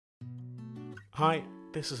Hi,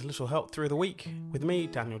 this is Little Help Through the Week with me,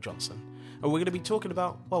 Daniel Johnson. And we're going to be talking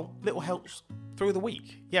about, little helps through the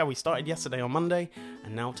week. Yeah, we started yesterday on Monday,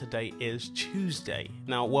 and now today is Tuesday.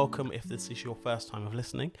 Now, welcome if this is your first time of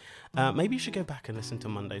listening. Maybe you should go back and listen to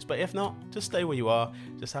Mondays, but if not, just stay where you are,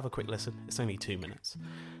 just have a quick listen. It's only 2 minutes.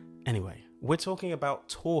 Anyway, we're talking about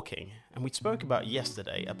talking, and we spoke about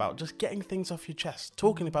yesterday about just getting things off your chest,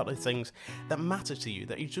 talking about the things that matter to you,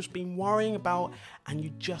 that you've just been worrying about, and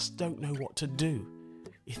you just don't know what to do.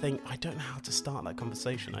 You think, I don't know how to start that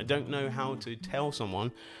conversation. I don't know how to tell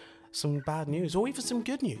someone some bad news or even some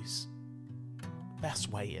good news.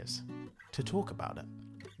 Best way is to talk about it.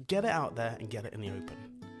 Get it out there and get it in the open.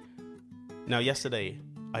 Now, yesterday,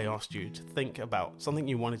 I asked you to think about something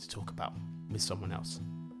you wanted to talk about with someone else.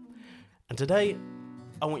 And today,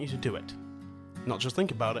 I want you to do it. Not just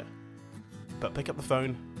think about it, but pick up the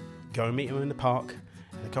phone, go and meet them in the park,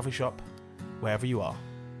 in the coffee shop, wherever you are.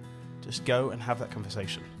 Just go and have that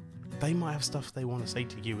conversation. They might have stuff they want to say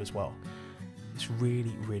to you as well. It's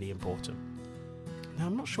really, really important. Now,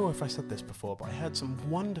 I'm not sure if I said this before, but I heard some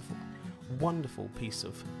wonderful, wonderful piece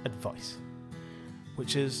of advice,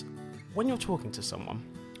 which is when you're talking to someone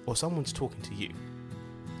or someone's talking to you,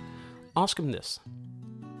 ask them this.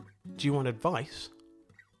 Do you want advice,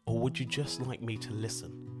 or would you just like me to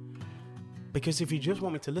listen? Because if you just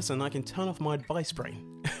want me to listen, I can turn off my advice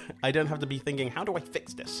brain. I don't have to be thinking, how do I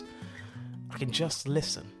fix this? I can just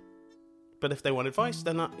listen. But if they want advice,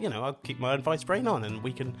 then I'll keep my advice brain on, and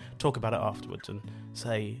we can talk about it afterwards and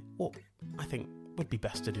say what I think would be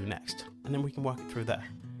best to do next, and then we can work it through there.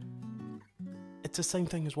 It's the same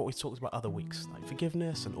thing as what we talked about other weeks, like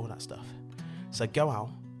forgiveness and all that stuff. So go out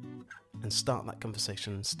and start that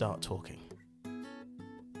conversation and start talking.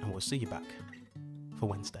 And we'll see you back for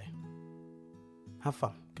Wednesday. Have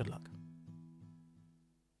fun. Good luck.